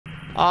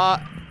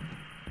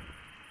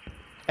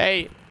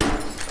Hey.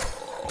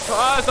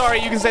 Sorry,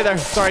 you can stay there.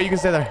 Sorry, you can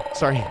stay there.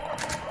 Sorry.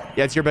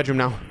 Yeah, it's your bedroom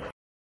now.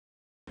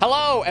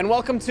 Hello, and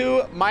welcome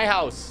to my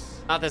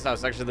house. Not this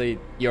house, actually,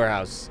 your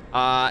house.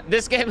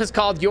 This game is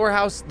called Your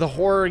House, the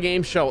horror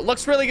game show. It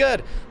looks really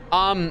good.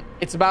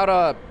 It's about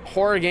a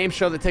horror game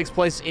show that takes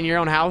place in your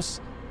own house.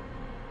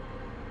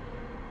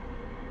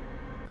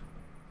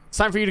 It's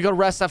time for you to go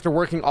rest after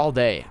working all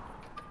day.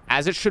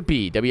 As it should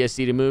be.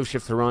 WSD to move,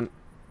 shift to run.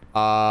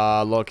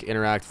 Look,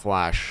 interact,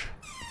 flash.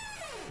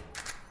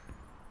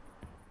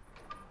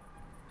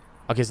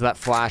 Okay, so that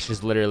flash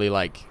is literally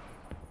like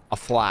a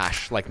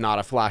flash, like not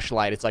a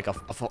flashlight. It's like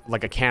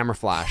a camera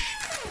flash.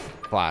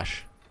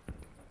 Flash.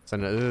 So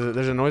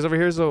there's a noise over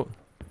here, so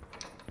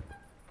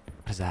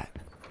what is that?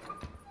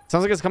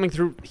 Sounds like it's coming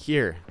through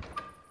here.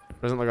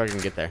 Doesn't look like I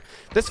can get there.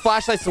 This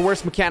flashlight's the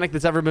worst mechanic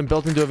that's ever been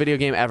built into a video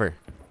game ever.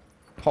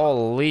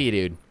 Holy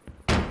dude.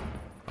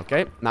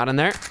 Okay, not in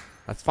there.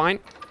 That's fine.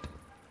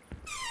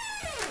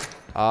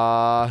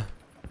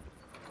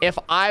 If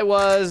I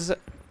was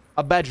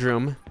a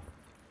bedroom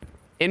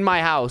in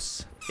my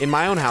house, in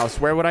my own house,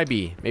 where would I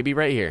be? Maybe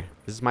right here.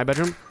 This is my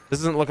bedroom. This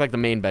doesn't look like the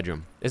main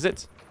bedroom, is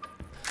it?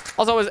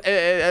 Also,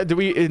 do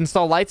we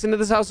install lights into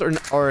this house,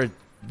 or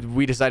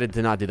we decided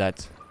to not do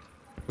that?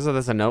 So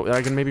that's a note that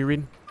I can maybe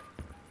read.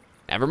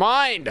 Never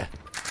mind.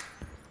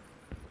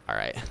 All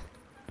right.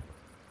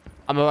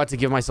 I'm about to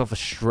give myself a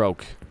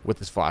stroke with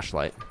this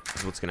flashlight.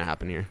 That's what's gonna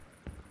happen here.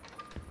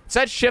 It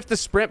said shift to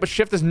sprint, but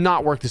shift does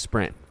not work to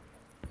sprint.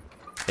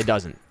 It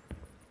doesn't.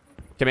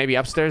 Okay, maybe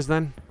upstairs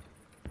then.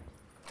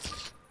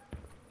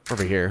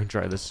 Over here.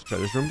 Try this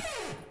room.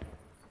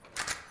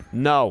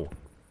 No.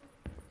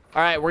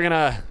 All right, we're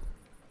gonna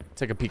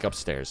take a peek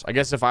upstairs. I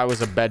guess if I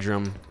was a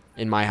bedroom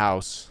in my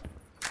house,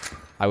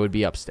 I would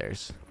be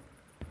upstairs.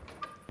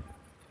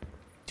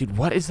 Dude,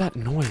 what is that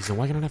noise? And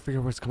why can't I figure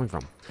out where it's coming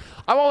from?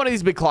 I want one of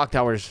these big clock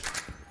towers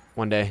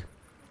one day.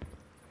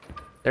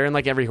 They're in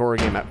like every horror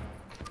game.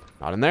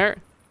 Not in there.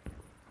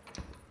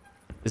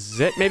 This is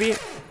it, maybe?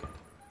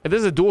 If this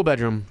is a dual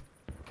bedroom.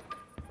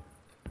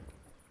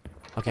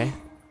 Okay.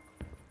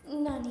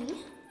 Nani?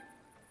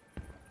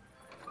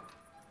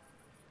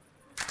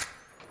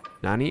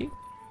 Nani?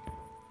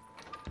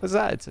 What's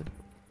that?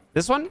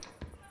 This one?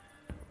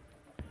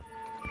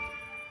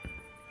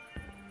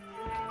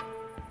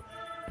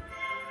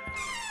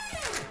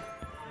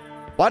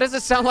 Why does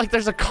it sound like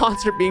there's a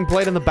concert being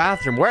played in the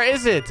bathroom? Where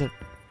is it? Is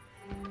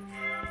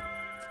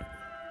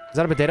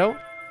that a potato?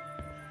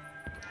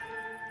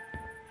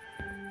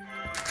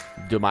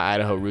 Dude, my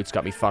Idaho roots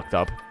got me fucked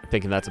up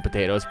thinking that's a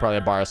potato. It's probably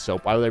a bar of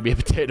soap. Why would there be a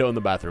potato in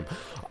the bathroom?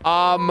 Okay,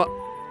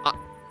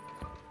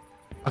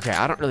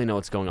 I don't really know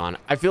what's going on.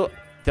 I feel...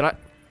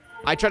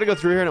 I tried to go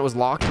through here and it was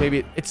locked.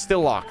 Maybe it's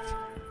still locked.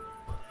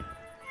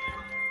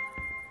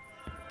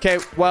 Okay,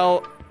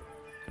 well...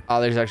 Oh,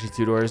 there's actually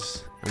two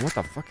doors. And what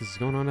the fuck is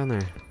going on down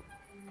there?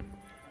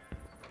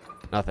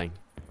 Nothing.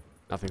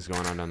 Nothing's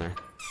going on down there.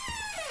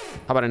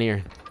 How about in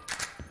here?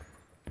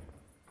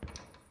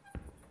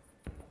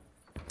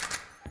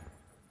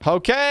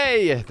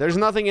 Okay! There's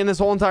nothing in this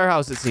whole entire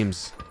house, it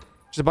seems.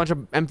 Just a bunch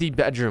of empty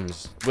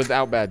bedrooms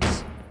without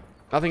beds.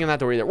 Nothing in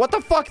that door either. What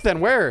the fuck then?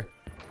 Where?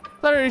 I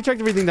thought I already checked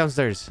everything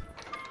downstairs.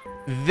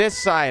 This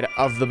side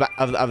of the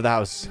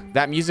house.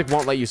 That music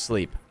won't let you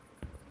sleep.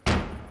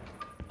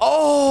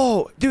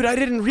 Oh! Dude, I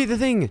didn't read the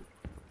thing.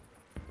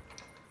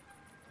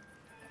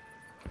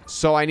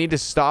 So I need to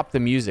stop the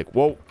music.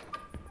 Whoa.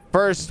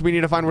 First, we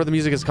need to find where the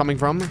music is coming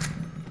from.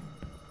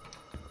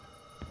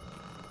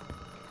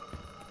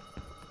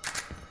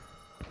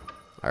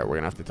 All right, we're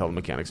gonna have to tell the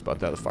mechanics about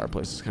that. The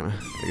fireplace is kind of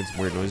making some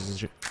weird noises and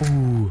shit.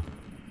 Ooh.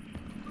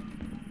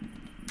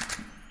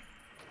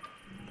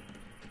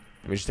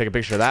 Let me just take a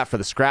picture of that for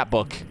the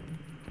scrapbook.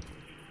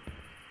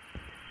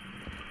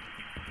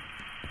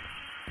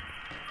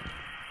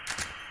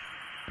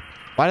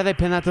 Why did they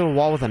pin that to the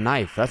wall with a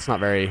knife? That's not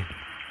very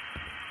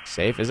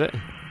safe, is it?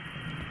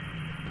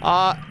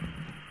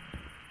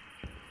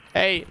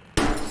 Hey.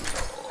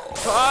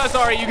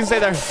 Sorry, you can stay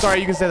there. Sorry,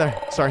 you can stay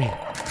there. Sorry.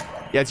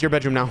 Yeah, it's your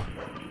bedroom now.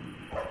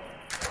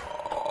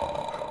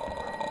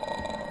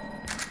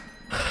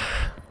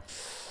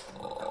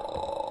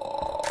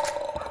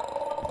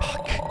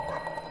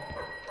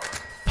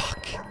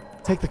 Fuck.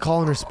 Take the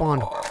call and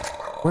respond.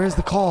 Where's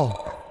the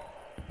call?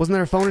 Wasn't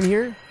there a phone in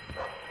here?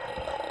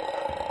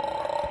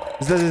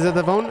 Is that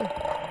the phone?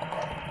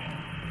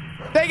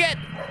 Take it!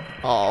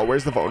 Oh,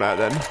 where's the phone at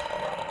then?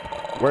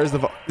 Where's the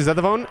phone? Is that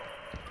the phone?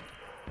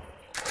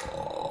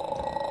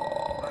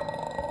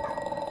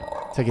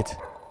 Take it.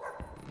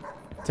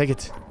 Take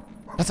it.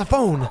 That's a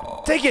phone!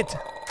 Take it!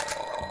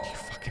 You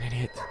fucking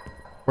idiot.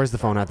 Where's the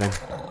phone at then?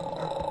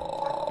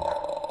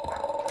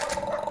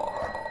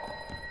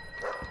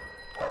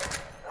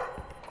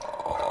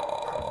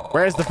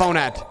 Where's the phone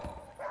at?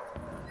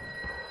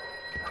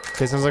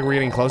 Okay, sounds like we're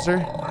getting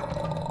closer.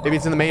 Maybe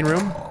it's in the main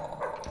room.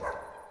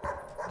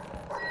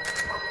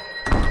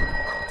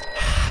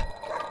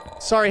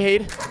 Sorry,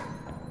 Hayden.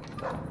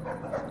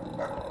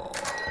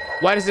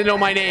 Why does it know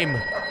my name?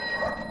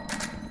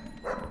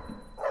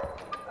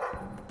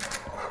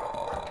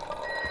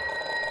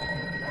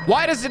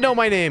 Why does it know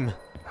my name?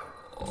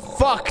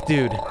 Fuck,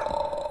 dude.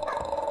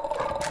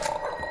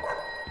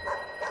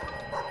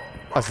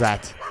 What's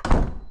that?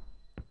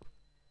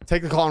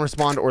 Take the call and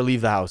respond or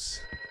leave the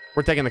house.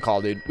 We're taking the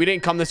call, dude. We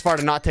didn't come this far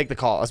to not take the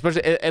call.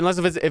 Especially, unless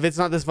if it's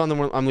not this fun,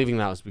 then I'm leaving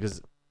the house. Because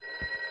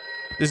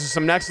this is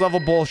some next level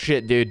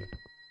bullshit, dude.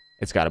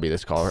 It's got to be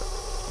this call.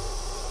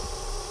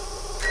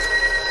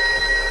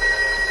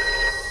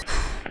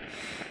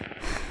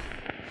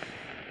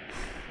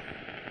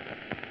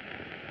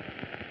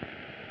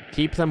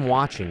 Keep them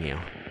watching you.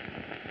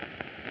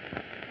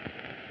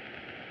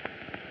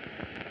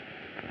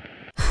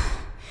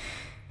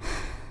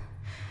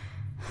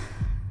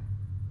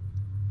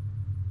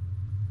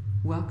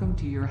 Welcome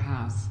to your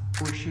house,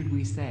 or should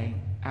we say,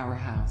 our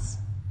house.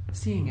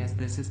 Seeing as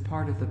this is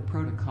part of the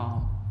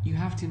protocol, you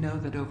have to know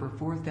that over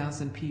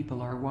 4,000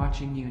 people are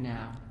watching you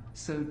now,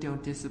 so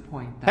don't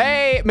disappoint them.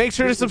 Hey, make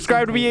sure to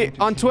subscribe to me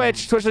on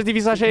Twitch,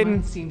 twitch.tv/Hayden. It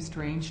might seem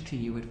strange to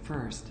you at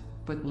first,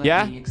 but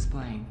let me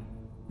explain.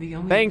 The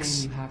only thing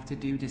you have to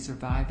do to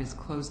survive is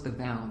close the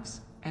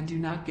valves, and do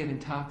not get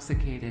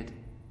intoxicated.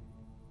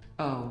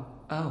 Oh,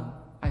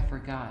 I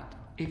forgot.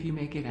 If you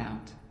make it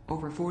out,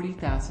 over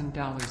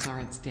 $40,000 are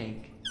at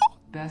stake.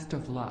 Best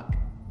of luck.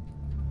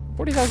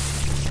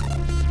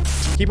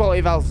 40,000. Keep all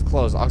 8 valves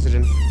closed.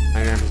 Oxygen,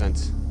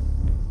 99%.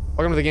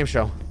 Welcome to the game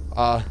show.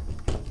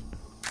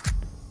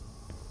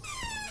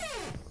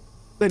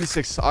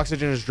 96.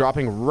 Oxygen is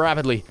dropping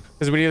rapidly.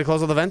 Because we need to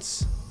close all the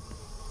vents.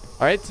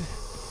 All right.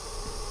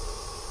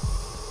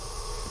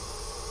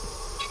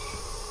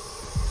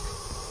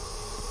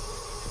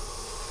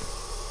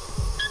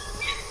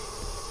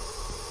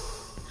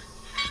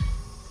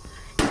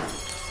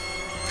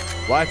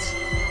 What?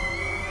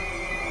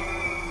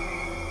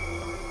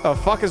 The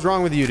fuck is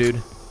wrong with you, dude?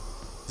 Is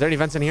there any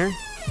vents in here?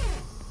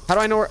 How do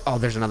I know where? Oh,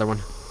 there's another one.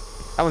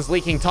 That one's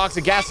leaking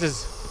toxic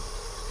gases.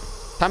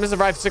 Time to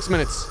survive 6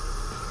 minutes.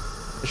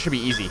 This should be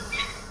easy.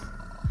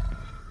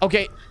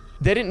 Okay,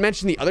 they didn't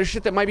mention the other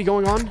shit that might be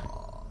going on,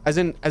 as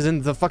in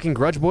the fucking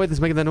grudge boy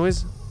that's making that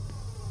noise.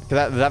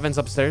 That vent's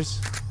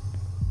upstairs.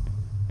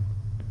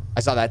 I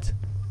saw that.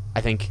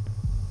 I think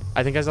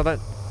I saw that.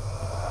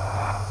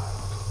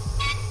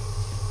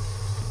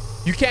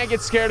 You can't get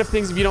scared of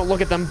things if you don't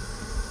look at them.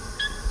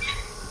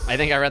 I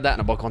think I read that in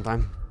a book one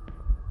time.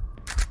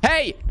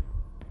 Hey!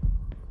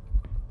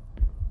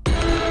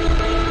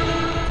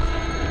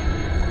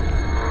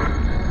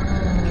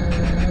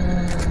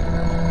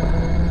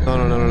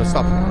 No.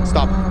 Stop.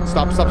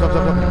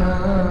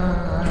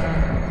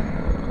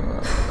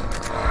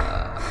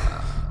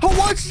 Oh,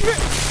 what?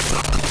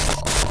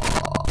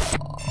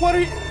 What are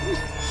you?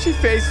 She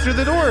phased through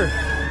the door.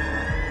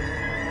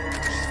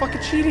 She's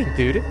fucking cheating,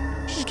 dude.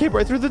 She just came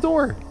right through the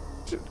door.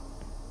 She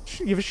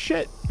didn't give a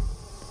shit.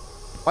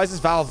 Why is this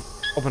valve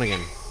open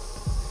again?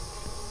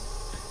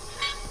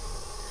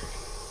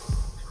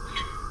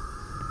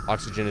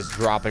 Oxygen is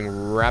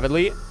dropping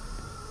rapidly.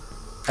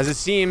 As it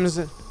seems...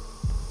 It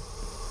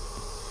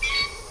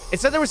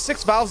said there were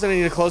 6 valves that I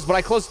need to close, but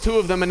I closed 2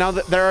 of them and now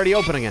they're already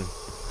open again.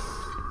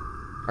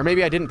 Or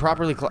maybe I didn't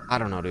properly close... I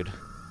don't know, dude.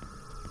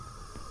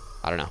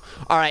 I don't know.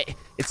 All right.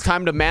 It's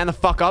time to man the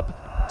fuck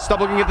up. Stop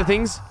looking at the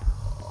things.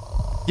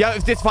 Yeah,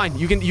 it's fine.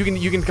 You can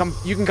come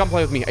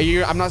play with me.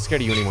 I'm not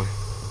scared of you anymore.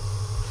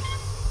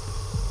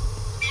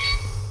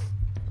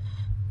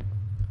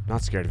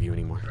 Not scared of you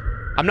anymore.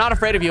 I'm not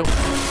afraid of you.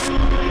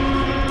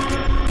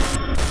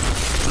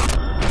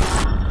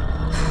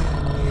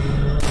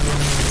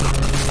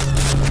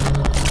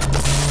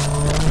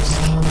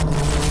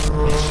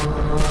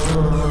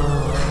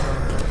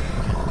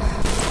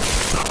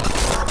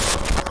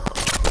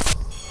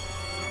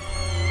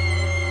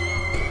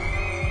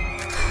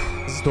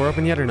 Is this door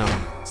open yet or no?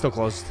 It's still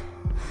closed.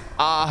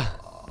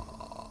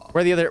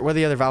 Where the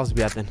other valves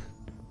be at then?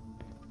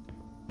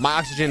 My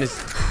oxygen is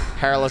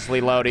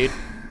perilously low, dude.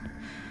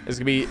 There's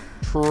gonna be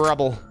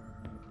trouble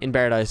in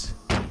paradise.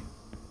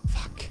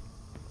 Fuck.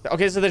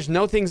 Okay, so there's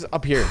no things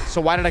up here.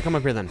 So why did I come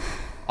up here then?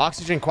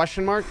 Oxygen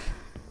question mark?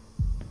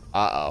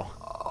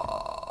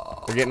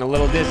 Uh-oh. We're getting a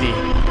little dizzy.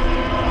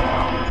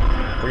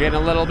 We're getting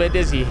a little bit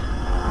dizzy.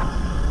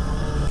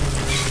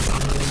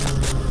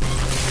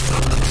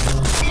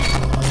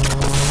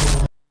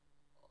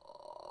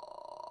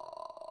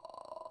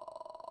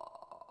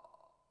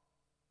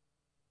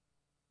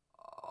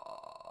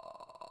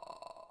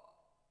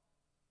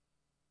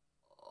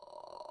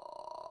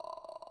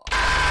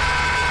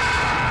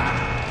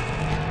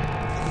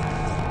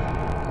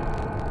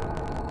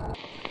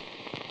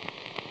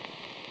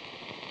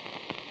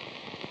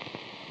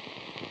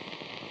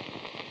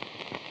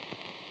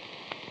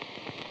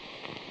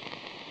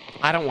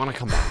 I don't want to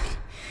come back.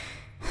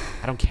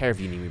 I don't care if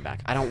you need me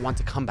back. I don't want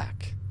to come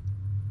back.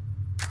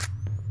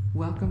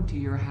 Welcome to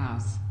your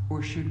house,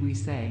 or should we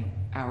say,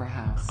 our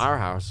house. Our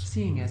house.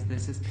 Seeing as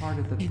this is part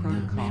of the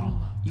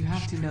protocol, you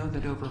have to know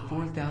that over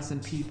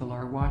 4,000 people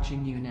are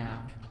watching you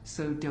now.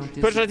 So don't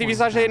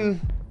disappoint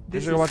them.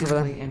 This is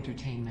simply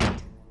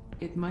entertainment.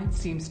 It might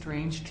seem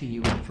strange to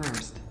you at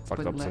first, but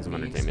let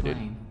me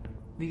explain.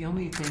 The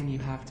only thing you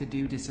have to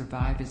do to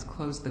survive is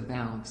close the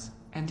valves,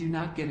 and do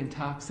not get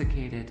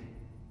intoxicated.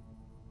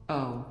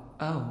 Oh,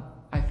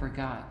 I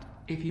forgot.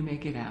 If you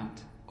make it out,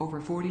 over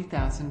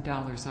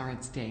 $40,000 are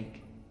at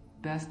stake.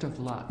 Best of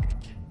luck.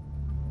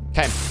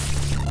 Okay.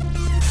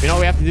 You know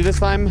what we have to do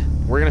this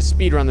time? We're gonna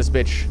speed run this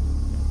bitch.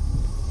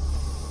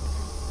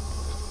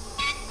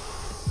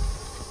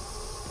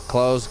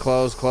 Close,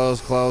 close, close,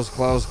 close,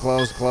 close,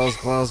 close, close,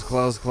 close,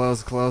 close,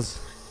 close, close.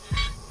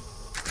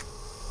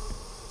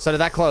 So did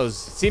that close?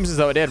 Seems as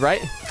though it did,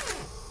 right?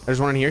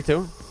 There's one in here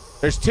too.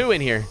 There's two in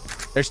here.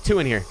 There's two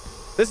in here.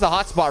 This is the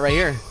hot spot right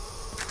here.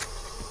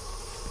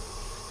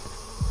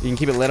 You can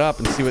keep it lit up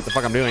and see what the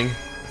fuck I'm doing.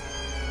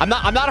 I'm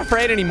not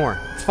afraid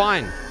anymore. It's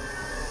fine.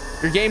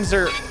 Your games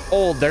are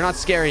old. They're not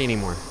scary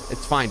anymore.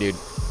 It's fine, dude.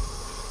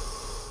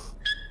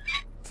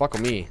 Fuck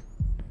with me.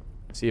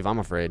 See if I'm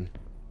afraid.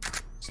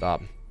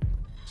 Stop.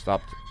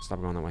 Stop.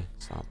 Stop going that way.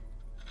 Stop.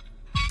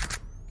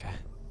 Okay.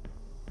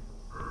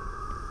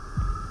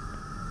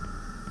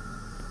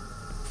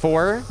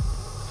 4.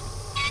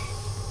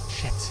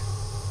 Shit.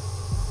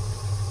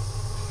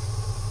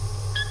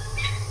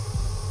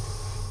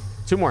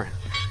 2 more.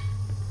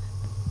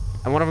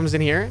 And one of them's in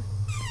here.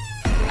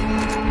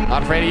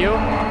 Not afraid of you.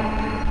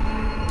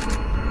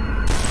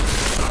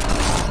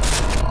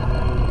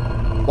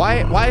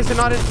 Why is it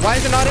not in, why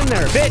is it not in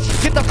there?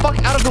 Bitch, get the fuck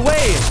out of the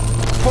way.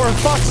 For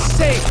fuck's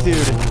sake,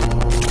 dude.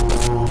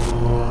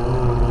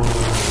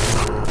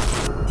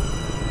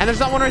 And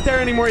there's not one right there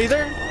anymore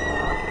either.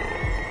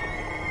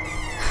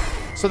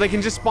 So they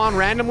can just spawn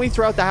randomly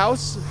throughout the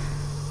house.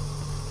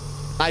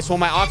 Nice. Well,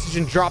 my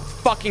oxygen dropped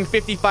fucking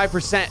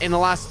 55% in the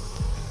last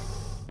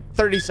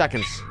 30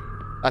 seconds.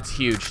 That's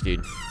huge,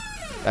 dude.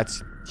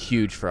 That's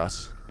huge for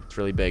us. It's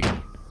really big.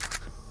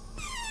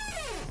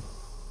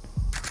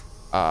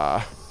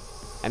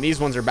 And these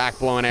ones are back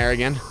blowing air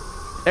again.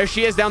 There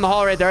she is down the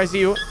hall right there. I see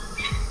you.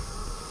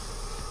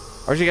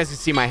 I wish you guys could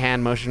see my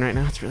hand motion right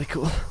now. It's really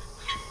cool.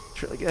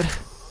 It's really good.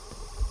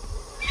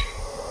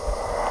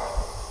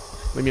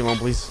 Leave me alone,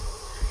 please.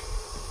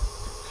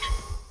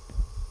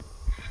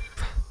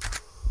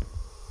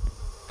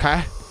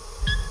 Okay.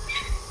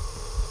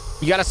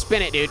 You gotta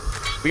spin it, dude.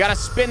 We gotta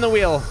spin the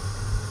wheel.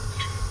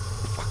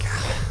 Fuck yeah.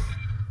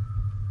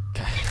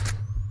 Okay.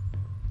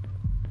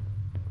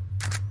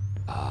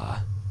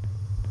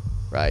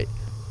 Right.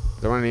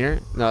 Is there one in here?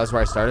 No, that's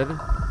where I started.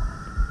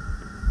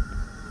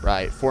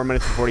 Right. 4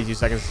 minutes and 42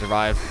 seconds to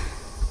survive.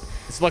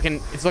 It's looking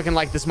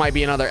like this might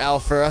be another L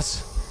for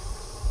us.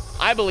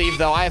 I believe,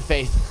 though. I have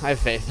faith. I have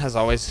faith, as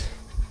always.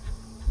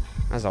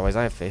 As always,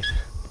 I have faith.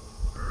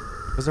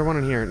 Was there one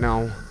in here?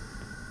 No.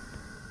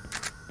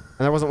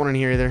 And there wasn't one in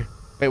here either.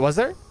 Wait, was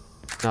there?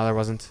 No, there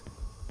wasn't.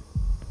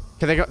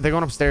 Okay, they're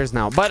going upstairs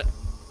now, but...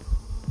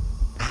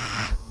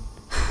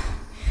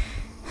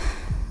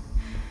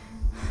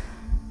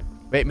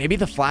 Wait, maybe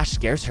the flash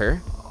scares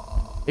her?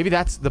 Maybe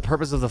that's the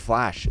purpose of the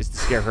flash, is to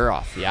scare her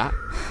off, yeah?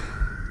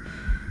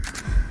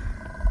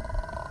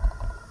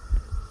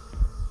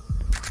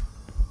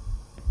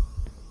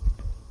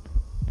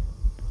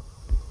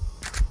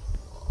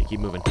 You keep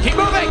moving. Keep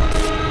moving!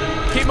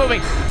 Keep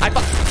moving! I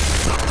thought...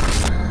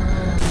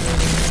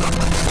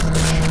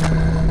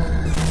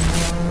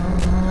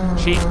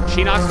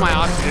 She knocks my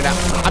oxygen out.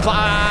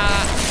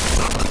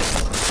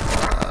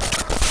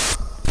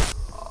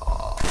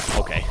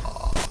 Okay.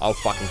 Oh,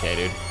 fucking okay,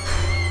 dude.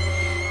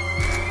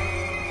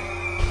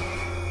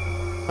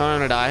 I'm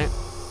gonna die.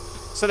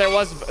 So there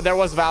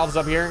was valves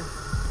up here.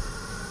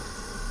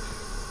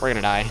 We're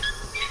gonna die.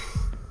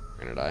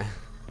 We're gonna die.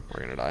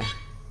 We're gonna die.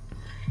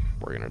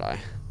 We're gonna die.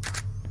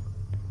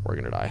 We're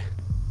gonna die.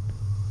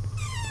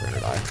 We're gonna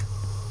die.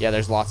 Yeah,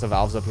 there's lots of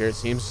valves up here, it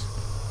seems.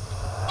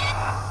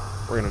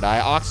 We're gonna die.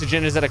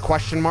 Oxygen is at a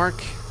question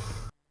mark.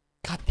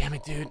 God damn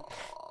it, dude.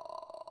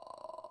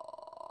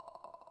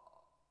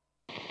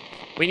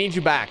 We need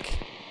you back.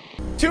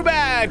 Too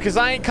bad, because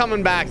I ain't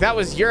coming back. That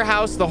was your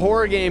house, the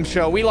horror game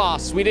show. We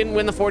lost. We didn't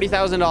win the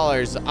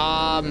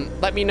 $40,000.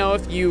 Let me know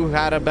if you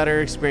had a better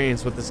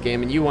experience with this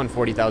game and you won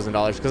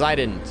 $40,000, because I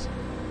didn't.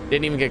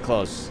 Didn't even get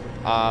close.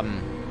 But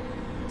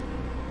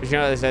you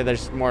know, they say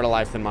there's more to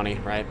life than money,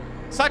 right?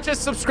 Such as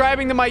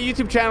subscribing to my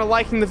YouTube channel,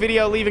 liking the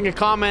video, leaving a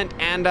comment,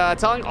 and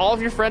telling all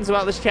of your friends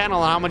about this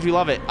channel and how much you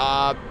love it.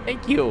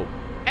 Thank you.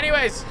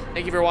 Anyways,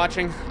 thank you for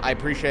watching. I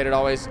appreciate it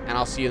always, and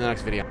I'll see you in the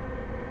next video.